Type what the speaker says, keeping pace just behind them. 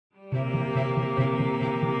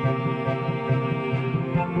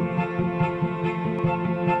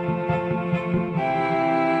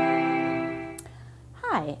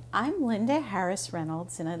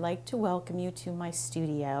Reynolds, and I'd like to welcome you to my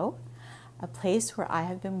studio, a place where I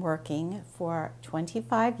have been working for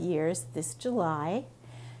 25 years this July,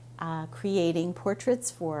 creating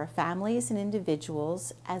portraits for families and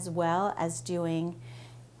individuals, as well as doing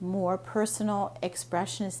more personal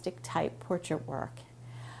expressionistic type portrait work.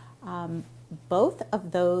 Both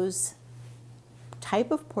of those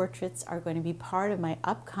type of portraits are going to be part of my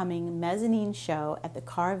upcoming mezzanine show at the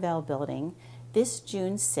Carvel Building this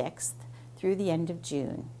June 6th through the end of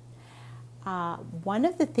June. One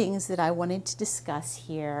of the things that I wanted to discuss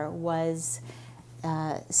here was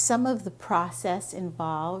some of the process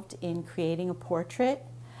involved in creating a portrait.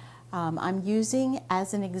 I'm using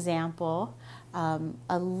as an example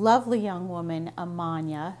a lovely young woman,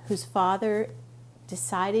 Amanya, whose father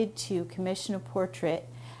decided to commission a portrait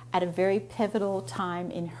at a very pivotal time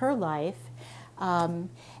in her life,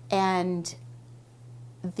 and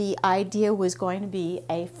the idea was going to be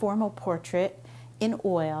a formal portrait in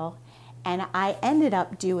oil, and I ended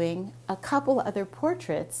up doing a couple other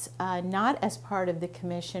portraits, not as part of the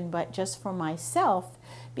commission, but just for myself,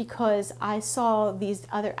 because I saw these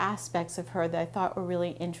other aspects of her that I thought were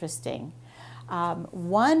really interesting.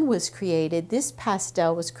 One was created, this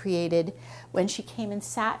pastel was created when she came and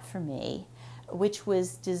sat for me, which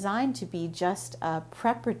was designed to be just a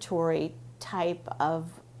preparatory type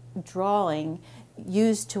of drawing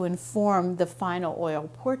used to inform the final oil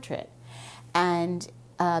portrait. And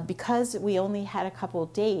because we only had a couple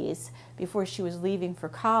of days before she was leaving for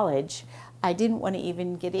college, I didn't want to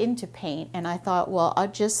even get into paint, and I thought, well, I'll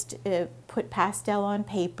just put pastel on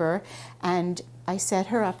paper, and I set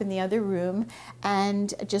her up in the other room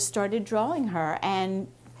and just started drawing her, and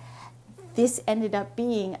this ended up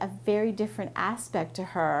being a very different aspect to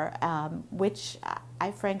her, which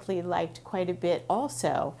I frankly liked quite a bit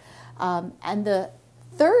also. And the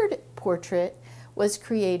third portrait was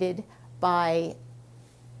created by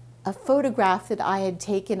a photograph that I had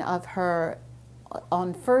taken of her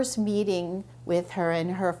on first meeting with her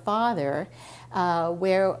and her father,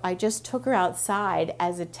 where I just took her outside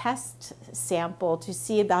as a test sample to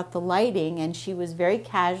see about the lighting, and she was very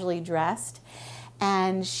casually dressed.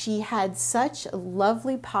 And she had such a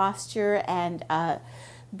lovely posture and a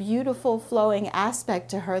beautiful flowing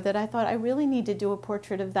aspect to her that I thought I really need to do a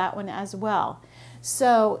portrait of that one as well.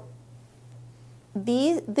 So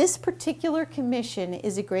this particular commission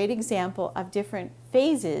is a great example of different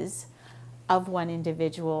phases of one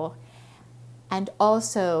individual, and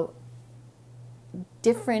also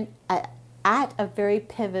different at a very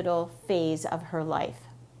pivotal phase of her life.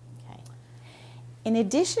 In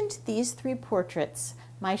addition to these 3 portraits,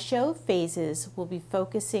 my show phases will be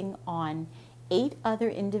focusing on 8 other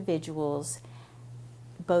individuals,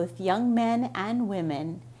 both young men and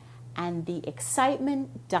women, and the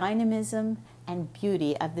excitement, dynamism, and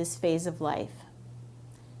beauty of this phase of life.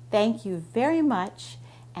 Thank you very much,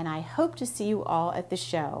 and I hope to see you all at the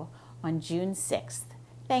show on June 6th.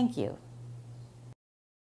 Thank you.